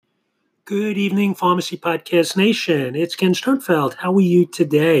Good evening, Pharmacy Podcast Nation. It's Ken Sternfeld. How are you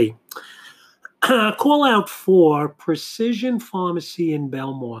today? Call out for Precision Pharmacy in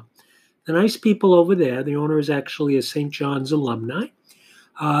Belmore. The nice people over there, the owner is actually a St. John's alumni.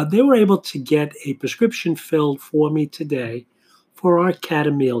 They were able to get a prescription filled for me today for our cat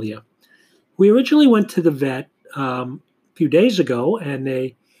Amelia. We originally went to the vet a few days ago and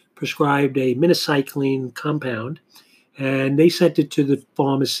they prescribed a minocycline compound. And they sent it to the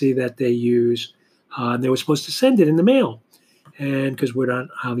pharmacy that they use. They were supposed to send it in the mail, and because we're not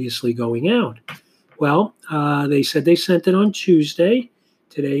obviously going out. Well, they said they sent it on Tuesday.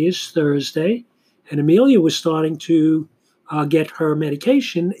 Today is Thursday, and Amelia was starting to get her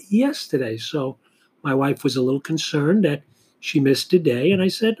medication yesterday. So my wife was a little concerned that she missed a day, and I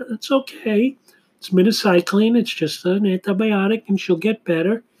said, it's okay. It's minocycline. It's just an antibiotic, and she'll get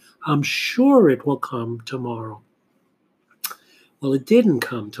better. I'm sure it will come tomorrow. Well, it didn't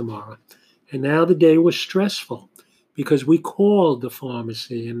come tomorrow. And now the day was stressful because we called the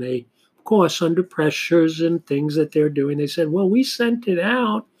pharmacy and they, of course, under pressures and things that they're doing, they said, well, we sent it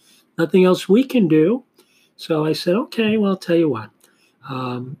out. Nothing else we can do. So I said, okay, well, I'll tell you what.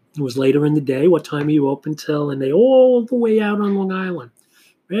 It was later in the day. What time are you open till? And they all the way out on Long Island,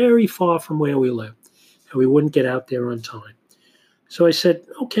 very far from where we live. And we wouldn't get out there on time. So I said,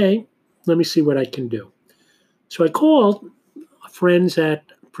 okay, let me see what I can do. So I called friends at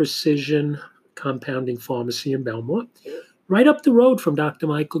Precision Compounding Pharmacy in Belmore, right up the road from Dr.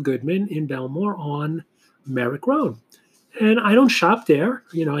 Michael Goodman in Belmore on Merrick Road. And I don't shop there.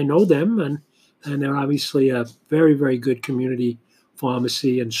 I know them, and they're obviously a very, very good community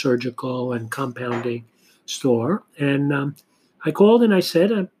pharmacy and surgical and compounding store. And I called and I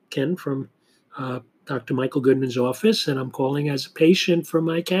said, I'm Ken from Dr. Michael Goodman's office, and I'm calling as a patient for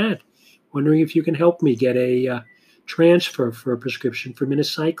my cat, wondering if you can help me get a transfer for a prescription for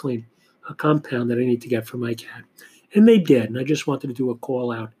minocycline, a compound that I need to get for my cat. And they did, and I just wanted to do a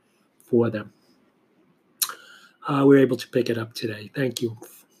call out for them. We were able to pick it up today. Thank you.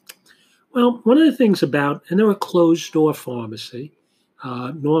 Well, one of the things about, and they're a closed-door pharmacy,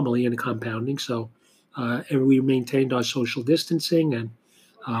 normally in compounding, so and we maintained our social distancing and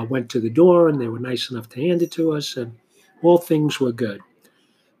went to the door, and they were nice enough to hand it to us, and all things were good.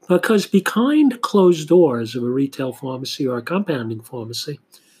 Because behind closed doors of a retail pharmacy or a compounding pharmacy,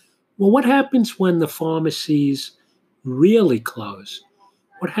 well, what happens when the pharmacies really close?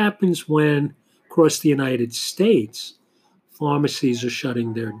 What happens when, across the United States, pharmacies are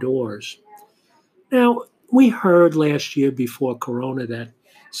shutting their doors? Now, we heard last year before Corona that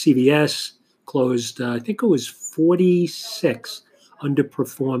CVS closed, I think it was 46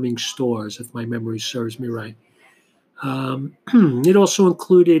 underperforming stores, if my memory serves me right. It also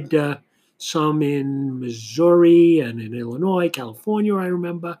included some in Missouri and in Illinois, California, I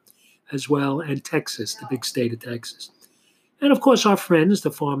remember, as well, and Texas, the big state of Texas. And of course, our friends, the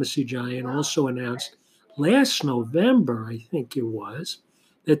pharmacy giant, also announced last November, I think it was,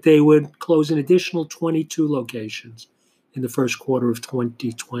 that they would close an additional 22 locations in the first quarter of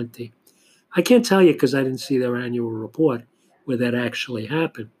 2020. I can't tell you because I didn't see their annual report where that actually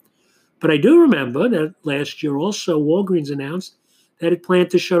happened. But I do remember that last year also Walgreens announced that it planned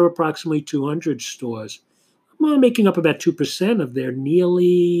to shutter approximately 200 stores, making up about 2% of their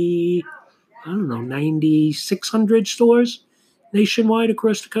nearly, 9,600 stores nationwide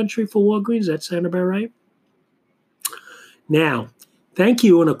across the country for Walgreens. That sound about right? Now, thank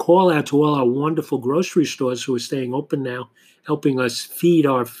you and a call out to all our wonderful grocery stores who are staying open now, helping us feed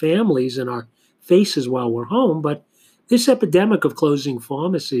our families and our faces while we're home. But this epidemic of closing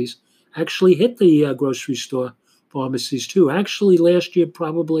pharmacies actually hit the grocery store pharmacies too. Actually, last year,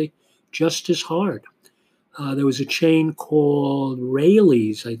 probably just as hard. There was a chain called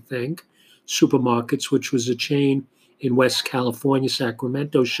Raley's, I think, supermarkets, which was a chain in West California.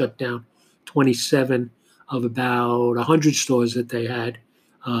 Sacramento shut down 27 of about 100 stores that they had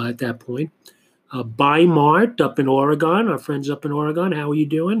at that point. Buy Mart up in Oregon, our friends up in Oregon, how are you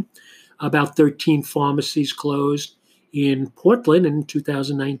doing? About 13 pharmacies closed in Portland in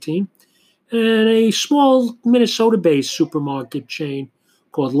 2019. And a small Minnesota-based supermarket chain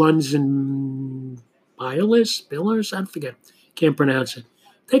called Lunds and Billers, I forget, can't pronounce it.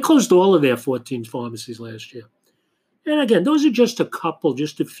 They closed all of their 14 pharmacies last year. And again, those are just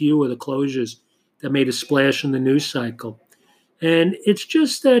a few of the closures that made a splash in the news cycle. And it's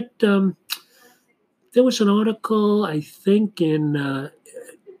just that there was an article, I think, in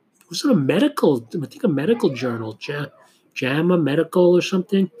was it a medical journal, JAMA Medical or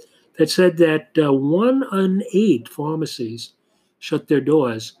something, that said that 1 in 8 pharmacies shut their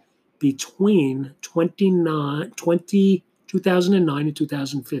doors between 2009 and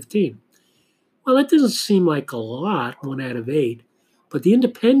 2015. Well, that doesn't seem like a lot, 1 out of 8, but the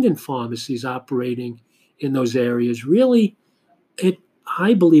independent pharmacies operating in those areas really, it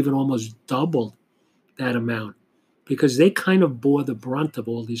I believe it almost doubled that amount because they kind of bore the brunt of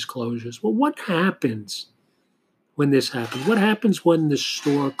all these closures. Well, what happens when this happens? What happens when the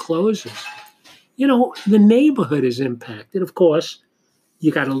store closes? The neighborhood is impacted. Of course,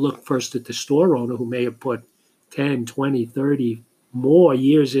 you got to look first at the store owner who may have put 10, 20, 30 more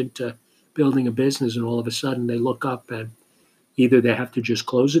years into building a business, and all of a sudden they look up and either they have to just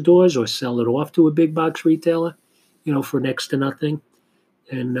close the doors or sell it off to a big box retailer, for next to nothing.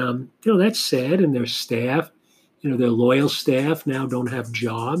 And, that's sad. And their staff, their loyal staff now don't have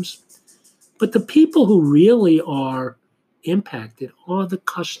jobs. But the people who really are impacted are the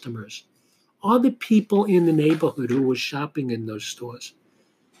customers, are the people in the neighborhood who were shopping in those stores.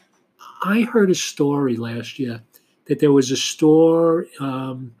 I heard a story last year that there was a store,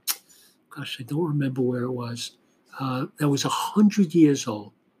 gosh, I don't remember where it was, that was 100 years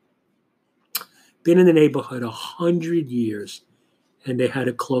old, been in the neighborhood 100 years, and they had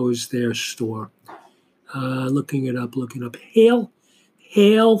to close their store. Looking it up.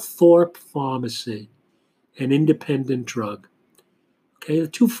 Hale Thorpe Pharmacy, an independent drug. Okay, the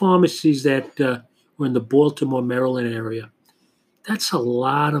two pharmacies that were in the Baltimore, Maryland area. That's a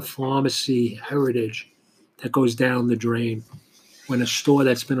lot of pharmacy heritage that goes down the drain when a store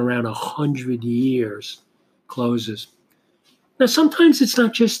that's been around 100 years closes. Now, sometimes it's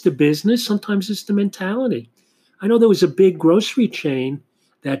not just the business, sometimes it's the mentality. I know there was a big grocery chain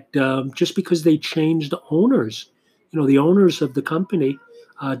that just because they changed the owners, the owners of the company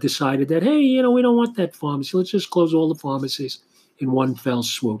decided that, hey, we don't want that pharmacy. Let's just close all the pharmacies in one fell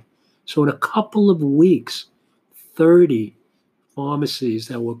swoop. So in a couple of weeks, 30 pharmacies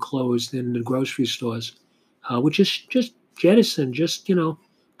that were closed in the grocery stores, which is just jettisoned,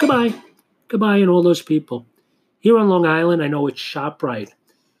 goodbye, goodbye, and all those people. Here on Long Island, I know it's ShopRite.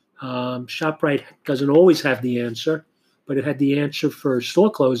 ShopRite doesn't always have the answer, but it had the answer for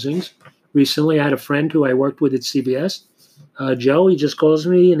store closings. Recently, I had a friend who I worked with at CVS, Joe. He just calls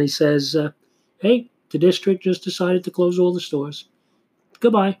me and he says, hey, the district just decided to close all the stores.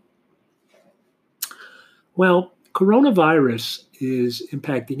 Goodbye. Well, coronavirus is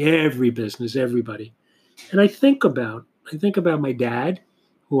impacting every business, everybody. And I think about my dad,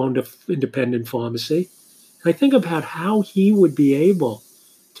 who owned an independent pharmacy. And I think about how he would be able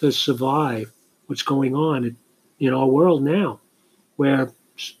to survive what's going on in our world now, where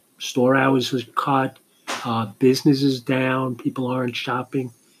store hours was cut, business is down, people aren't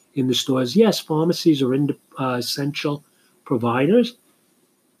shopping in the stores. Yes, pharmacies are essential providers,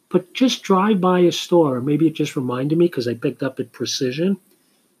 but just drive by a store. Maybe it just reminded me because I picked up at Precision.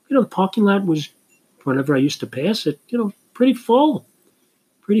 The parking lot was, whenever I used to pass it, pretty full,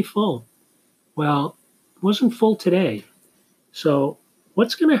 pretty full. Well, it wasn't full today. So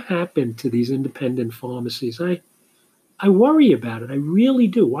what's going to happen to these independent pharmacies? I worry about it. I really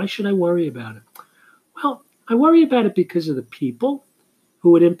do. Why should I worry about it? Well, I worry about it because of the people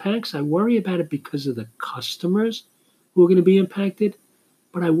who it impacts. I worry about it because of the customers who are going to be impacted.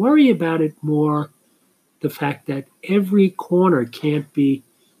 But I worry about it more the fact that every corner can't be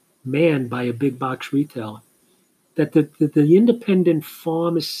manned by a big box retailer. That the independent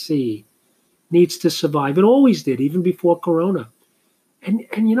pharmacy needs to survive. It always did, even before Corona. And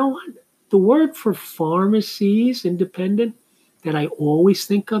you know what? The word for pharmacies, independent, that I always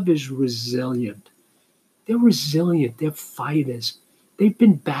think of is resilient. They're resilient. They're fighters. They've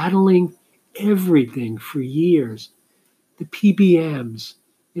been battling everything for years. The PBMs,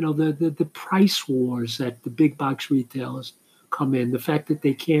 the price wars that the big box retailers come in, the fact that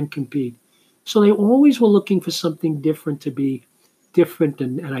they can't compete. So they always were looking for something different to be different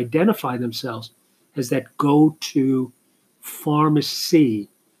and identify themselves as that go-to pharmacy,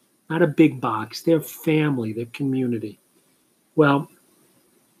 not a big box, their family, their community. Well,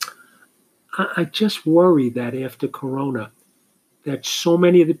 I just worry that after Corona, that so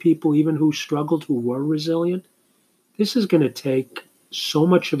many of the people, even who struggled, who were resilient, this is going to take so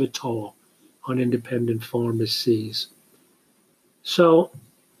much of a toll on independent pharmacies. So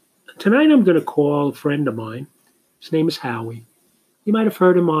tonight I'm going to call a friend of mine. His name is Howie. You might have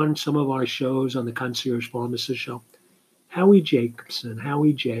heard him on some of our shows on the Concierge Pharmacist Show. Howie Jacobson,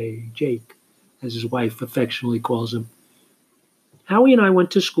 Howie J, Jake, as his wife affectionately calls him. Howie and I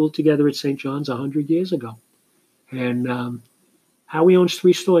went to school together at St. John's 100 years ago. And Howie owns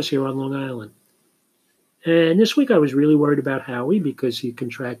 3 stores here on Long Island. And this week I was really worried about Howie because he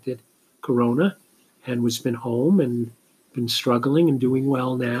contracted Corona and was been home and been struggling and doing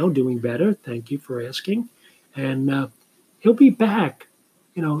well now, doing better. Thank you for asking. And he'll be back,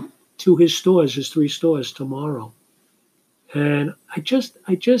 to his stores, his 3 stores tomorrow. And I just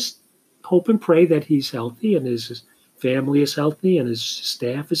hope and pray that he's healthy and his family is healthy and his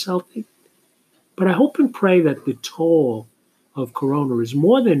staff is healthy. But I hope and pray that the toll of corona is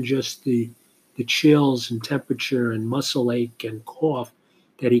more than just the chills and temperature and muscle ache and cough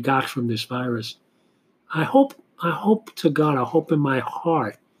that he got from this virus. I hope to God, I hope in my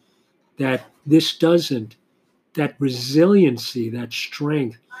heart that this doesn't, that resiliency, that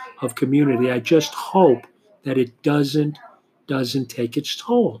strength of community, I just hope that it doesn't take its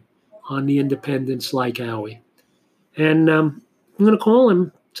toll on the independents like Howie. And I'm going to call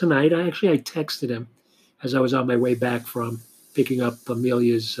him tonight. I texted him as I was on my way back from picking up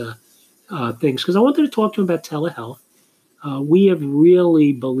Amelia's things because I wanted to talk to him about telehealth. We have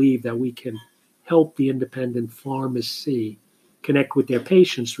really believed that we can help the independent pharmacy connect with their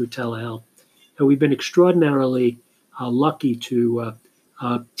patients through telehealth. And we've been extraordinarily lucky to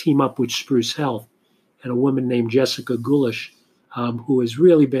team up with Spruce Health and a woman named Jessica Gulish, who has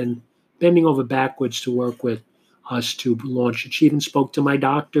really been bending over backwards to work with us to launch it. She even spoke to my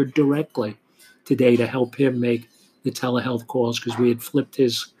doctor directly today to help him make the telehealth calls because we had flipped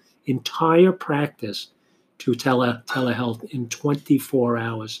his entire practice to telehealth in 24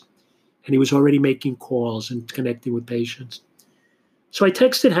 hours. And he was already making calls and connecting with patients. So I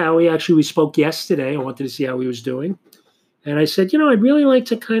texted Howie. Actually, we spoke yesterday. I wanted to see how he was doing. And I said, I'd really like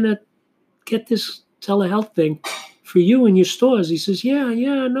to kind of get this telehealth thing for you and your stores. He says, yeah,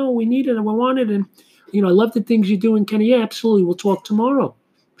 no, we need it and we want it. And, I love the things you're doing, Kenny. Yeah, absolutely. We'll talk tomorrow.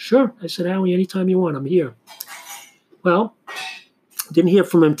 Sure. I said, Howie, anytime you want, I'm here. Well, didn't hear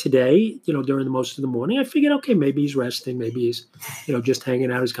from him today, during the most of the morning. I figured, okay, maybe he's resting. Maybe he's, just hanging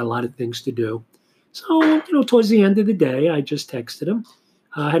out. He's got a lot of things to do. So, towards the end of the day, I just texted him.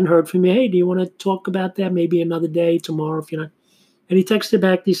 I hadn't heard from you. Hey, do you want to talk about that maybe another day, tomorrow, if you're not? And he texted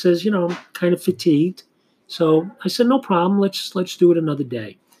back. He says, I'm kind of fatigued. So I said, no problem. Let's do it another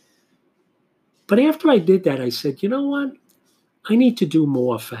day. But after I did that, I said, you know what? I need to do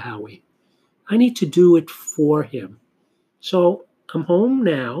more for Howie. I need to do it for him. So I'm home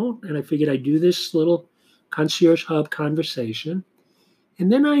now, and I figured I'd do this little concierge hub conversation. And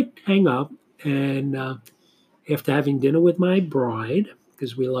then I hang up, and after having dinner with my bride,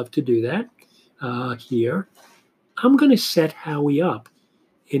 because we love to do that here, I'm going to set Howie up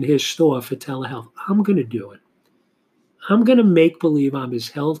in his store for telehealth. I'm going to do it. I'm going to make believe I'm his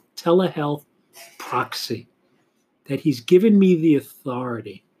telehealth proxy, that he's given me the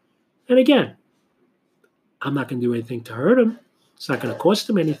authority. And again, I'm not going to do anything to hurt him. It's not going to cost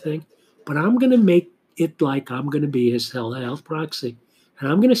him anything, but I'm going to make it like I'm going to be his telehealth proxy.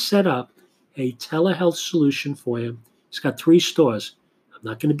 And I'm going to set up a telehealth solution for him. He's got 3 stores. I'm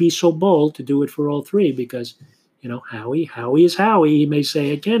not going to be so bold to do it for all 3 because, Howie is Howie. He may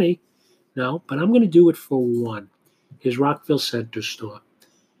say, Kenny. No, but I'm going to do it for one, his Rockville Center store.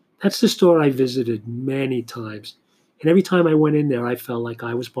 That's the store I visited many times. And every time I went in there, I felt like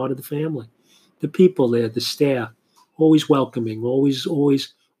I was part of the family. The people there, the staff, always welcoming, always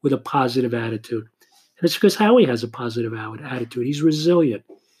with a positive attitude. And it's because Howie has a positive attitude. He's resilient.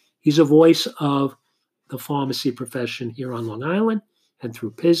 He's a voice of the pharmacy profession here on Long Island and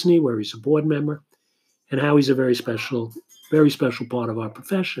through PISNey, where he's a board member. And Howie's a very special part of our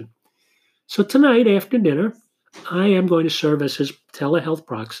profession. So tonight after dinner, I am going to serve as his telehealth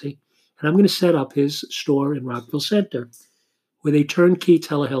proxy, and I'm going to set up his store in Rockville Center with a turnkey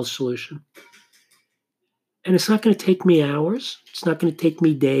telehealth solution. And it's not going to take me hours. It's not going to take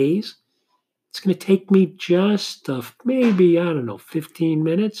me days. It's going to take me just maybe, 15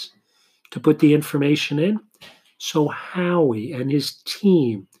 minutes to put the information in. So Howie and his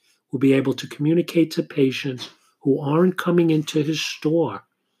team will be able to communicate to patients who aren't coming into his store,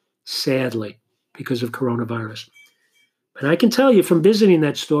 sadly, because of coronavirus. And I can tell you from visiting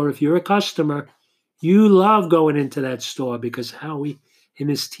that store, if you're a customer, you love going into that store because Howie and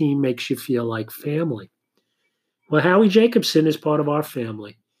his team makes you feel like family. Well, Howie Jacobson is part of our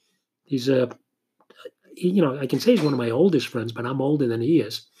family. He's I can say he's one of my oldest friends, but I'm older than he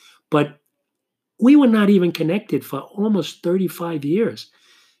is. But we were not even connected for almost 35 years.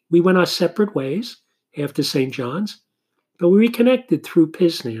 We went our separate ways after St. John's, but we reconnected through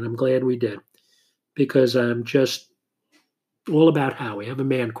PISNey, and I'm glad we did because I'm just all about Howie. I have a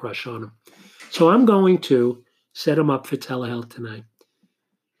man crush on him. So I'm going to set him up for telehealth tonight.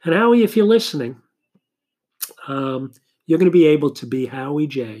 And Howie, if you're listening, you're going to be able to be Howie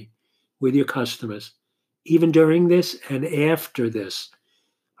J with your customers, even during this and after this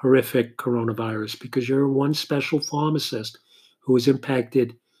horrific coronavirus, because you're one special pharmacist who has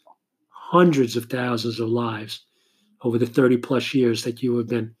impacted hundreds of thousands of lives over the 30 plus years that you have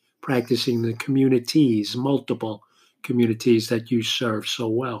been practicing in the communities, multiple communities that you serve so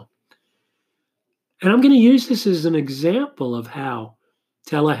well. And I'm going to use this as an example of how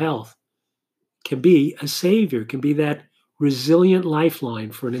telehealth can be a savior, can be that resilient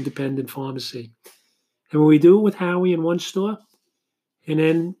lifeline for an independent pharmacy. And when we do it with Howie in one store, and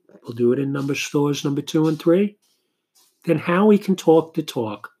then we'll do it in stores number 2 and 3, then Howie can talk the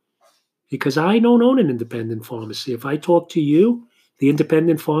talk. Because I don't own an independent pharmacy. If I talk to you, the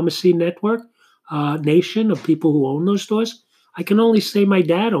independent pharmacy network, nation of people who own those stores, I can only say my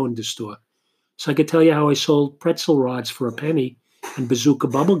dad owned the store. So I could tell you how I sold pretzel rods for a penny and bazooka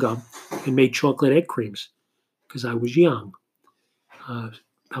bubblegum and made chocolate egg creams because I was young,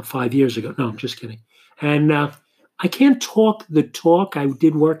 about 5 years ago. No, I'm just kidding. And I can't talk the talk. I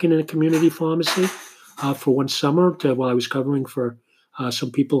did work in a community pharmacy for one summer while I was covering for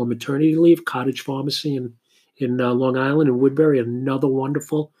some people on maternity leave, Cottage Pharmacy in Long Island and Woodbury, another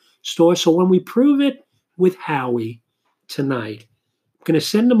wonderful store. So when we prove it with Howie tonight, I'm going to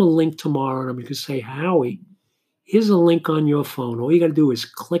send him a link tomorrow, and I'm going to say, Howie, here's a link on your phone. All you got to do is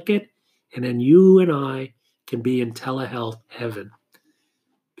click it, and then you and I can be in telehealth heaven.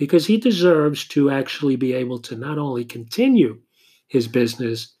 Because he deserves to actually be able to not only continue his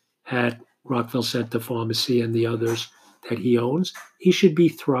business at Rockville Center Pharmacy and the others that he owns, he should be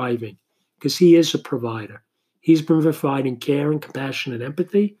thriving because he is a provider. He's been providing care and compassion and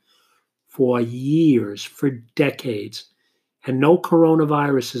empathy for years, for decades. And no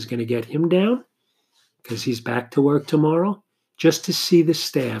coronavirus is going to get him down because he's back to work tomorrow. Just to see the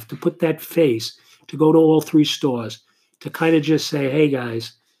staff, to put that face, to go to all 3 stores, to kind of just say, hey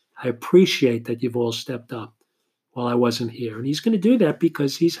guys, I appreciate that you've all stepped up while I wasn't here. And he's going to do that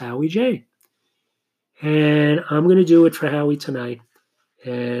because he's Howie J. And I'm going to do it for Howie tonight.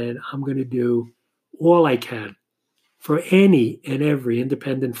 And I'm going to do all I can for any and every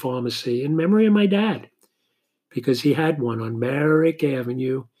independent pharmacy in memory of my dad, because he had one on Merrick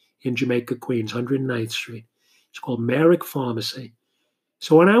Avenue in Jamaica, Queens, 109th Street. It's called Merrick Pharmacy.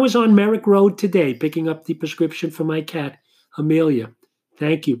 So when I was on Merrick Road today, picking up the prescription for my cat, Amelia,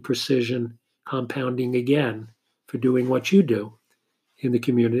 thank you, Precision Compounding, again, for doing what you do in the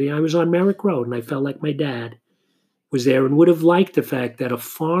community. I was on Merrick Road, and I felt like my dad was there and would have liked the fact that a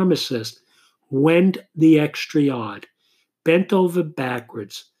pharmacist went the extra yard, bent over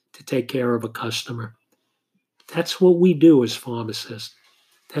backwards to take care of a customer. That's what we do as pharmacists.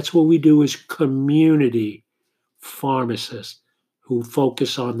 That's what we do as community pharmacists who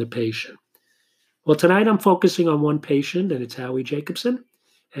focus on the patient. Well, tonight I'm focusing on one patient, and it's Howie Jacobson.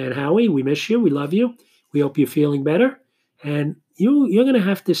 And Howie, we miss you. We love you. We hope you're feeling better. And you're going to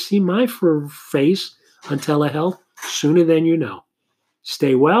have to see my face on telehealth sooner than you know.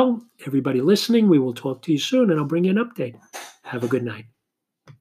 Stay well. Everybody listening, we will talk to you soon, and I'll bring you an update. Have a good night.